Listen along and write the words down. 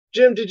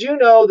Jim, did you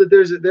know that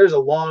there's a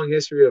long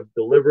history of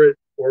deliberate,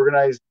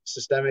 organized,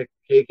 systemic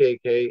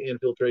KKK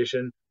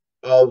infiltration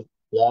of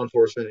law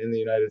enforcement in the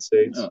United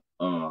States?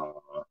 I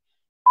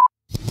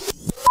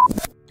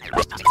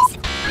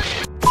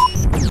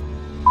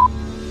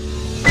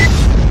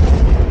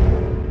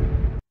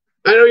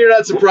know you're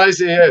not surprised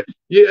to hear.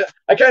 Yeah,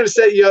 I kind of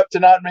set you up to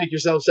not make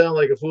yourself sound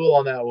like a fool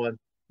on that one.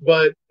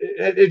 But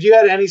if you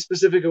had any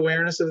specific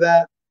awareness of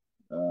that?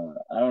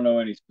 I don't know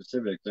any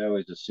specifics. I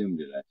always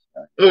assumed it.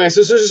 Okay,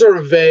 so it's just sort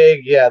of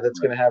vague. Yeah, that's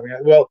going to happen.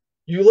 Well,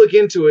 you look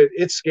into it;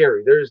 it's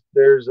scary.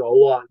 There's a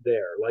lot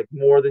there, like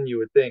more than you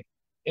would think.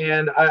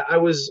 And I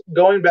was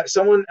going back.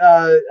 Someone,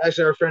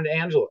 actually, our friend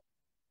Angela,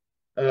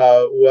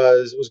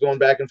 was going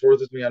back and forth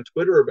with me on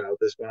Twitter about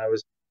this when I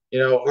was,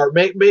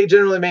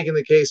 generally making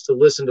the case to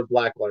listen to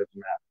Black Lives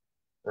Matter,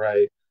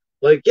 right?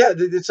 Like, yeah,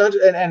 it's not,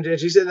 and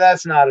she said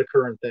that's not a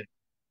current thing.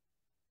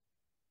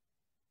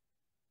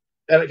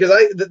 And because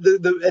at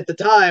the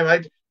time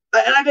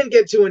I didn't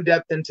get too in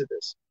depth into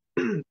this.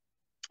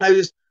 I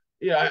just,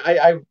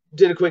 I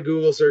did a quick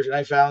Google search and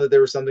I found that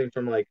there was something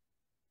from like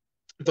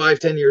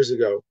 5-10 years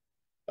ago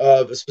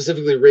of a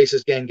specifically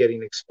racist gang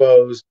getting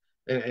exposed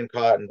and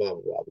caught and blah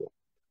blah blah blah.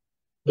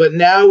 But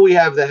now we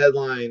have the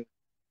headline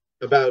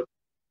about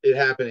it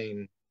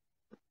happening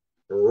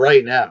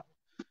right now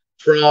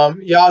from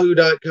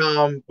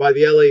Yahoo.com by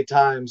the LA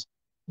Times.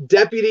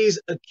 Deputies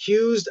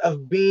accused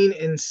of being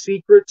in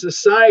secret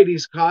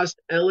societies cost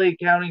LA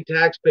County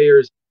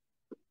taxpayers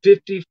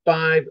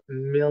 $55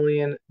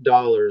 million,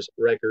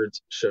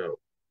 records show.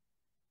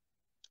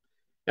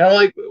 And I'm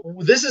like,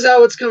 this is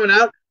how it's coming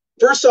out.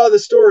 First saw the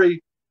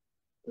story.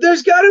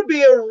 There's got to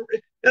be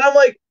and I'm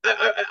like,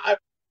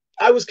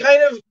 I was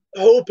kind of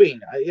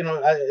hoping,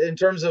 in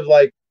terms of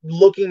like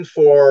looking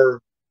for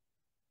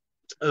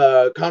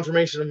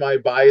confirmation of my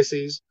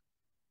biases.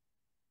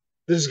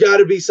 There's got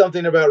to be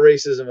something about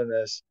racism in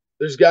this.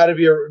 There's got to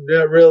be a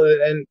real,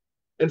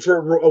 and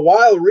for a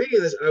while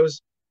reading this, I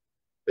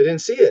didn't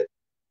see it.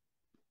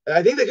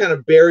 I think they kind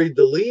of buried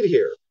the lead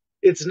here.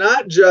 It's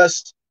not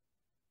just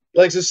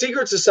like, so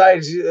secret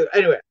societies.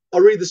 Anyway, I'll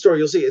read the story.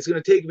 You'll see. It's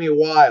going to take me a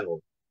while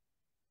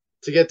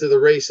to get to the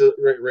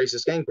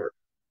racist gang part.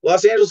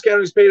 Los Angeles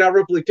County has paid out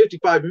roughly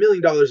 $55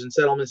 million in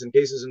settlements in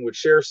cases in which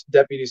sheriff's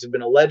deputies have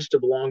been alleged to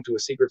belong to a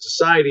secret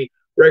society,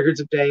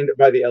 records obtained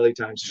by the LA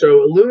Times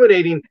show,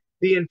 illuminating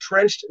the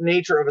entrenched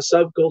nature of a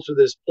subculture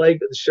that has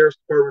plagued the sheriff's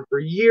department for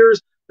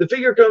years. The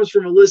figure comes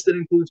from a list that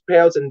includes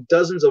payouts and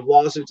dozens of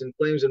lawsuits and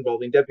claims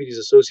involving deputies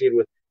associated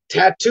with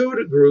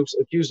tattooed groups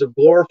accused of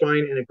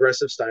glorifying an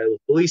aggressive style of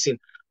policing.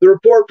 The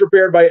report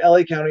prepared by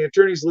LA County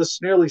attorneys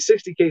lists nearly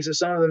 60 cases,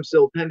 some of them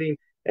still pending,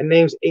 and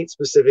names 8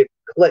 specific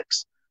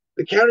cliques.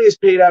 The county has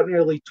paid out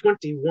nearly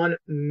 $21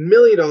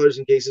 million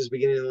in cases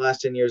beginning in the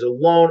last 10 years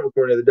alone,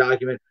 according to the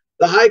document.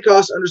 The high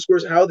cost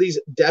underscores how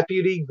these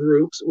deputy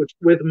groups, which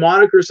with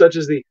monikers such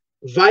as the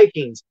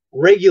Vikings,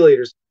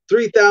 Regulators,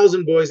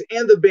 3,000 Boys,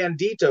 and the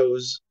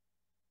Banditos,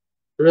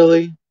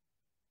 really,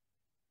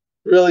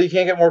 you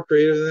can't get more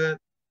creative than that?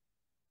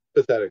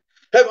 Pathetic.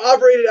 Have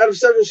operated out of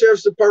several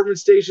sheriff's department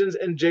stations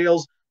and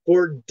jails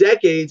for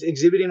decades,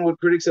 exhibiting what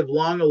critics have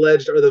long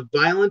alleged are the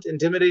violent,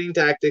 intimidating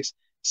tactics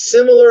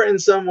similar in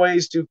some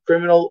ways to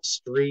criminal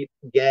street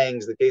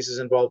gangs. The cases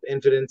involved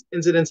incidents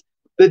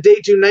that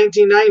date to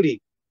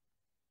 1990.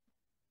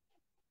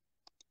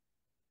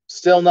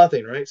 Still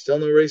nothing, right? Still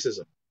no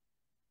racism.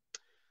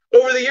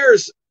 Over the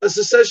years, a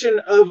succession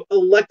of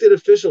elected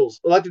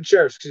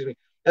sheriffs,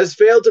 has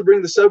failed to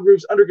bring the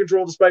subgroups under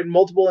control despite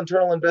multiple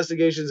internal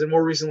investigations and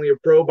more recently a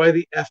probe by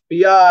the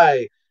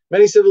FBI.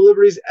 Many civil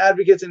liberties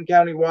advocates and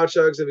county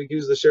watchdogs have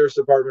accused the sheriff's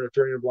department of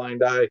turning a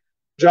blind eye.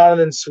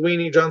 John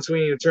Sweeney,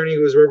 an attorney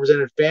who has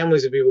represented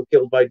families of people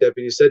killed by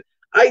deputies, said,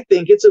 "I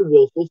think it's a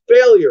willful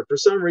failure. For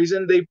some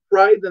reason, they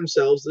pride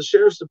themselves, the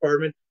sheriff's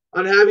department,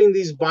 on having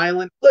these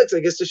violent cliques, I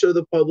guess to show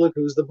the public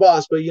who's the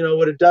boss. But you know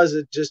what it does?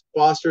 It just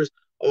fosters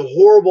a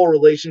horrible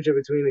relationship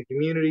between the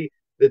community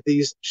that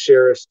these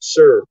sheriffs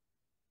serve."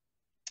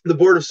 The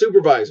Board of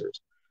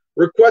Supervisors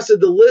requested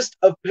the list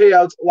of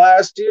payouts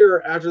last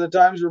year after the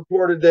Times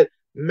reported that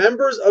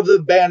members of the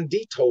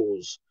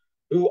Banditos,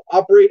 who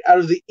operate out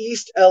of the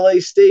East LA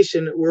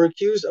station, were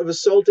accused of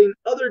assaulting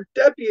other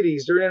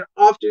deputies during an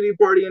off-duty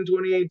party in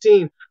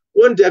 2018.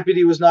 One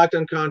deputy was knocked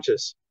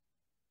unconscious.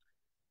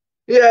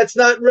 Yeah, it's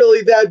not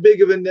really that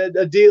big of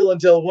a deal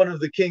until one of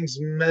the king's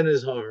men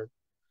is harmed.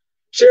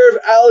 Sheriff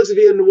Alex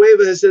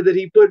Villanueva has said that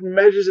he put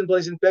measures in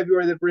place in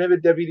February that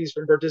prohibit deputies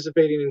from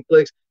participating in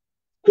cliques.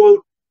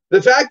 Quote,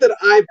 "The fact that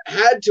I've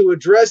had to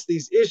address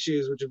these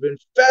issues, which have been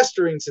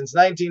festering since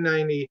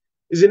 1990,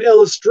 is an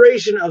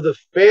illustration of the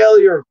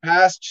failure of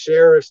past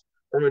sheriffs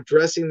from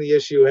addressing the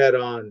issue head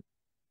on."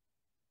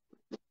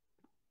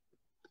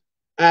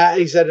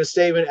 He said in a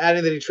statement,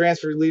 adding that he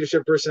transferred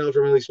leadership personnel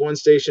from at least one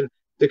station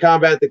to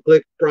combat the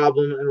clique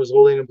problem and was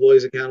holding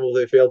employees accountable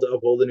if they failed to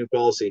uphold the new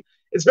policy.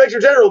 Inspector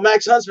General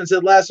Max Huntsman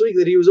said last week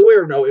that he was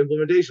aware of no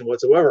implementation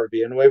whatsoever of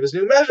Villanueva's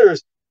new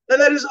measures.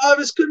 and that his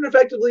office couldn't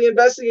effectively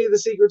investigate the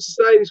secret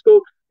societies,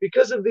 quote,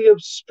 because of the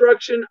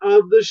obstruction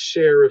of the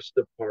sheriff's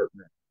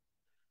department.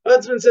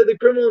 Huntsman said the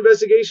criminal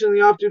investigation in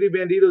the off-duty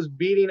banditos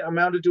beating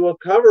amounted to a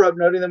cover-up,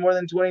 noting that more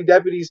than 20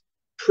 deputies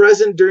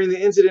present during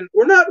the incident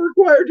were not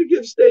required to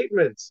give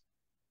statements.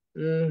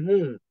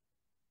 Mm-hmm.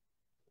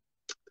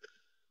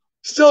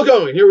 Still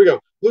going. Here we go.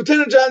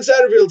 Lieutenant John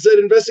Satterfield said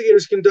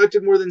investigators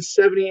conducted more than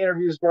 70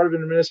 interviews as part of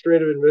an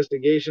administrative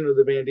investigation of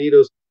the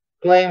banditos'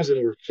 claims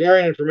and were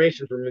sharing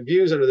information from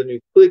reviews under the new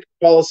click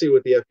policy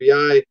with the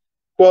FBI.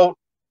 Quote,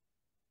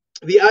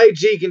 the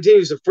IG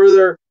continues to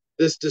further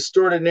this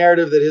distorted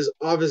narrative that his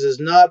office has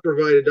not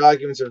provided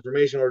documents or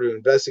information in order to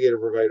investigate or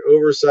provide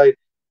oversight,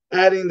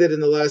 adding that in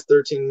the last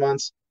 13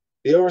 months,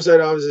 the oversight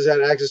office has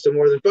had access to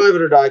more than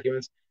 500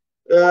 documents.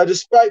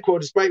 Despite,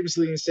 quote, despite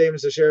misleading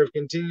statements, the sheriff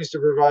continues to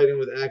provide him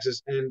with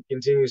access and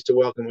continues to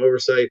welcome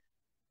oversight.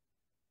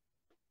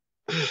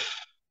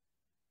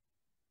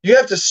 You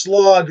have to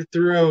slog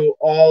through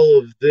all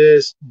of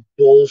this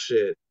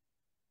bullshit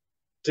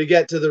to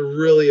get to the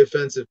really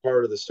offensive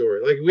part of the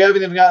story. Like, we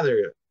haven't even gotten there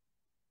yet.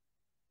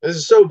 This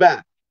is so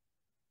bad.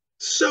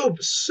 So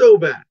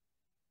bad.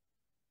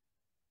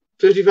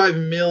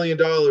 $55 million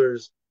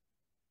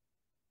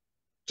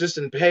just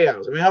in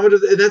payouts. I mean, how much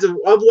of that's of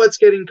what's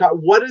getting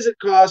caught? What does it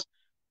cost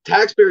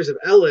taxpayers of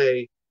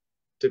LA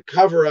to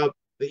cover up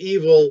the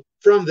evil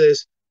from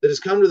this that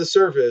has come to the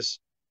surface,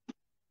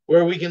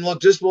 where we can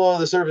look just below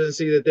the surface and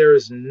see that there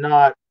is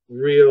not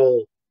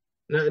real,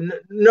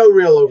 no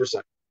real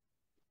oversight.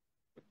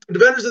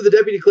 Defenders of the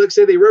deputy clique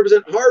say they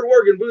represent hard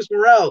work and boost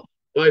morale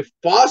by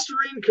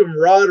fostering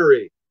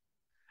camaraderie.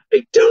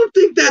 I don't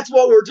think that's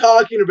what we're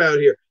talking about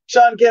here.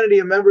 Sean Kennedy,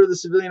 a member of the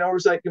Civilian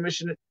Oversight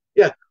Commission,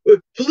 yeah,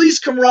 police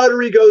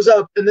camaraderie goes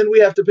up and then we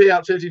have to pay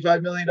out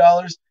 $55 million?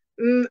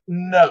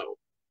 No.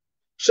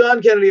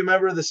 Sean Kennedy, a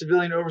member of the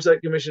Civilian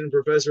Oversight Commission and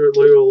professor at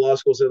Loyola Law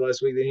School, said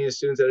last week that he and his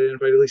students had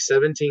identified at least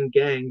 17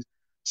 gangs,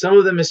 some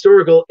of them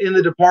historical, in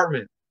the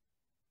department.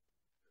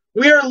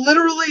 We are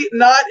literally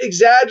not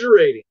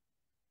exaggerating.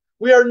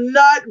 We are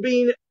not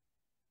being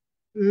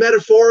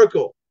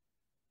metaphorical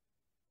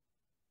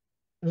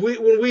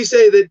when we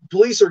say that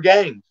police are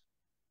gangs.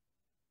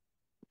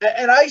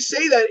 And I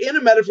say that in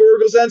a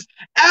metaphorical sense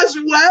as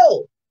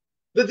well,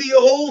 that the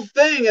whole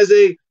thing as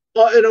an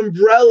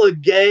umbrella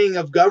gang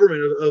of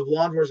government, of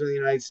law enforcement in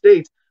the United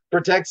States,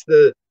 protects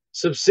the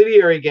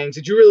subsidiary gangs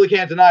that you really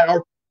can't deny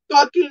are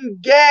fucking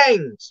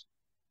gangs.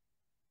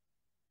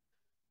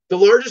 The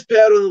largest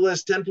payout on the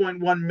list,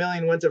 $10.1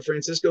 million, went to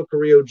Francisco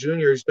Carrillo Jr.,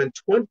 who spent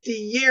 20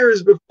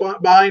 years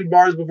behind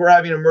bars before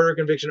having a murder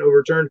conviction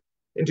overturned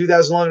in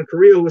 2011.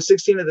 Carrillo, who was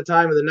 16 at the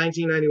time of the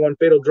 1991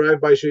 fatal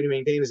drive-by shooting,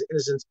 maintained his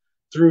innocence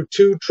through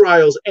 2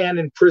 trials and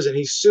in prison.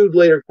 He sued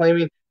later,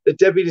 claiming that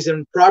deputies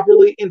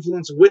improperly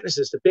influenced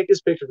witnesses to pick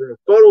his picture from a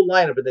photo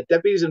lineup, and the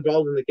deputies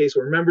involved in the case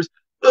were members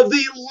of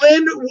the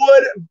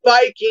Linwood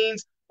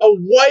Vikings, a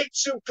white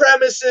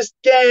supremacist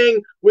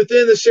gang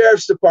within the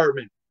sheriff's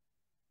department.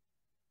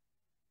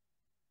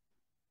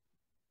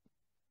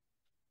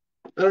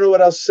 I don't know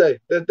what else to say.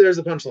 There's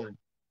the punchline.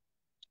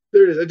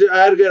 There it is. I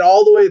had to get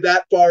all the way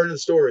that far into the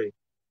story.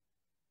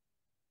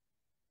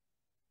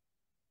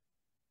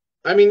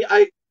 I mean,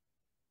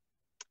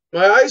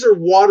 my eyes are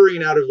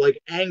watering out of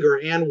like anger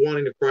and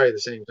wanting to cry at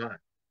the same time.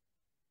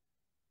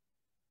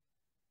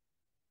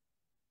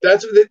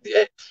 That's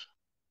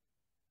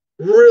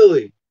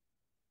really.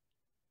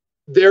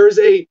 There is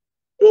a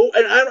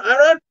and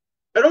I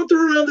don't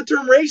throw around the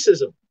term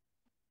racism,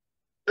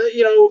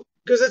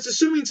 because it's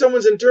assuming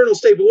someone's internal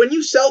state. But when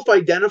you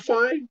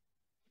self-identify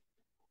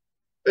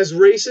as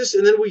racist,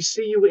 and then we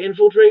see you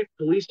infiltrate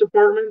police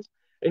departments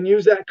and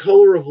use that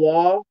color of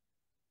law,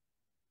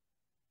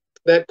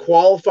 that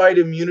qualified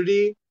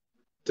immunity,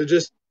 to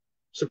just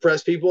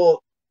suppress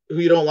people who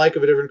you don't like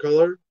of a different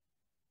color,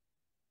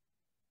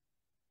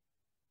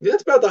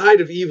 that's about the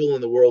height of evil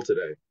in the world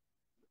today.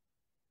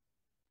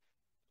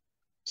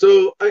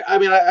 So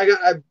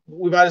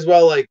we might as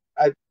well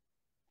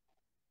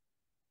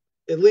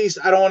at least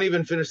I don't want to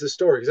even finish the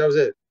story because that was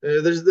it.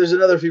 There's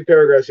another few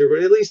paragraphs here,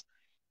 but at least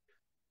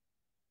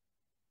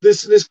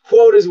this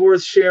quote is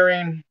worth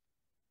sharing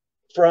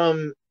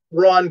from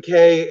Ron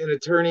Kay, an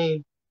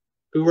attorney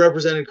who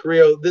represented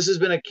Carrillo. This has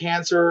been a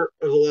cancer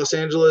of the Los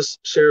Angeles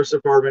Sheriff's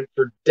Department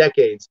for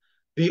decades.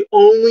 The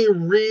only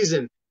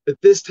reason that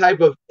this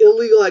type of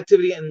illegal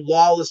activity and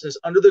lawlessness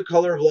under the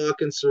color of law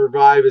can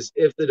survive is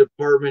if the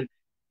department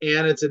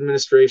and its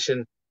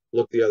administration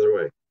look the other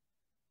way.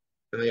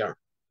 And they are.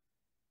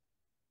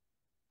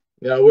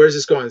 Where's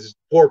this going? This is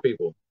poor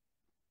people,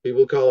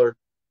 people of color.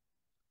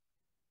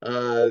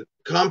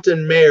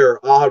 Compton Mayor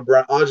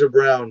Aja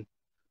Brown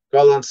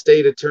called on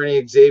State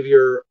Attorney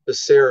Xavier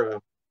Becerra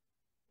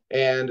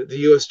and the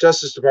U.S.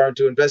 Justice Department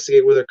to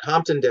investigate whether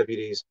Compton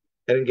deputies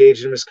had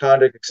engaged in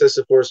misconduct,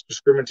 excessive force,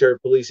 discriminatory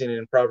policing, and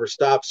improper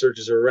stop,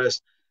 searches, or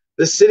arrests.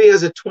 The city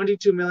has a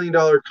 $22 million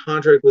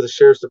contract with the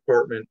Sheriff's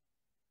Department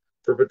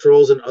for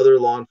patrols and other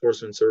law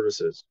enforcement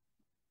services.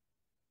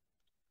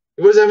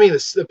 What does that mean?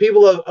 The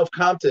people of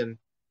Compton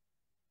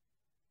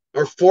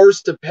are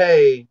forced to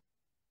pay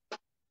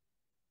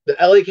the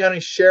LA County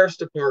Sheriff's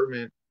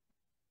Department,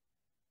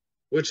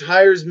 which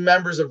hires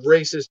members of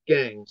racist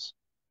gangs,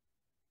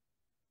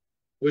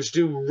 which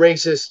do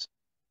racist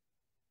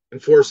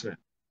enforcement.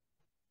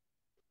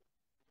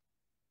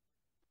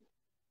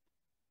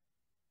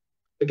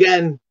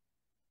 Again,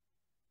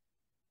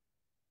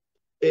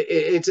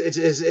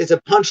 it's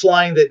a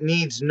punchline that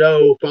needs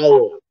no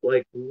follow up.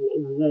 Like,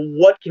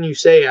 what can you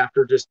say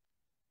after just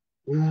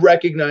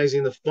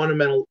recognizing the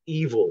fundamental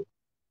evil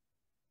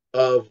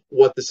of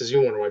what this is?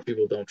 You wonder why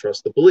people don't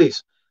trust the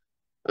police.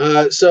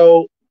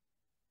 So,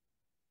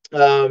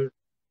 um,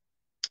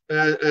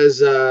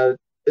 as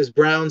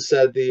Brown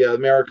said, the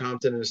mayor of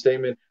Compton in a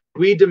statement,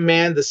 we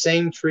demand the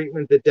same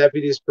treatment that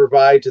deputies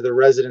provide to the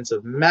residents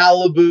of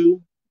Malibu,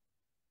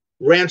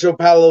 Rancho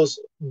Palos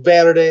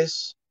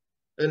Verdes,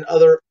 and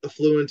other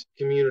affluent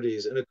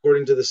communities. And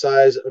according to the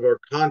size of our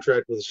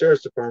contract with the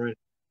Sheriff's Department,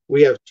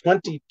 we have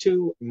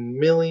 22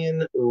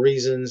 million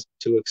reasons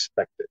to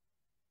expect it.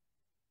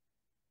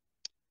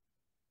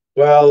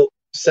 Well,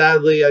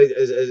 sadly,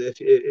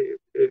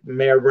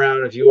 Mayor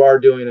Brown, if you are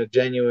doing a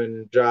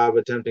genuine job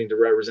attempting to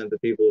represent the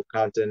people of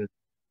Compton,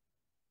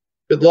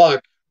 good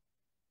luck.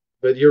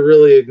 But you're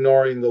really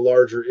ignoring the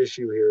larger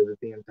issue here that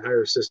the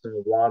entire system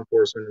of law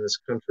enforcement in this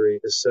country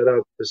is set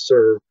up to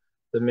serve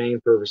the main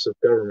purpose of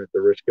government.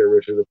 The rich get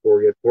richer, the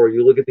poor get poorer.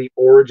 You look at the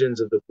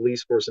origins of the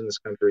police force in this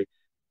country,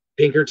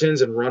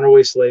 Pinkertons and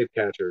runaway slave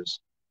catchers,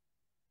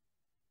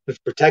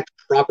 which protect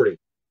property.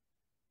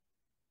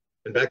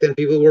 And back then,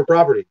 people were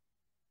property.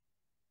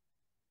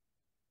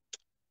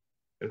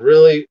 And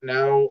really,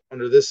 now,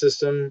 under this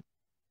system,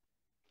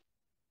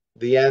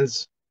 the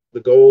ends, the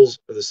goals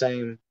are the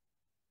same.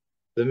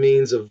 The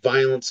means of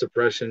violent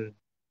suppression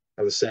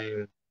are the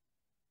same.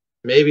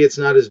 Maybe it's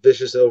not as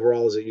vicious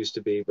overall as it used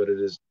to be, but it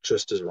is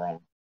just as wrong.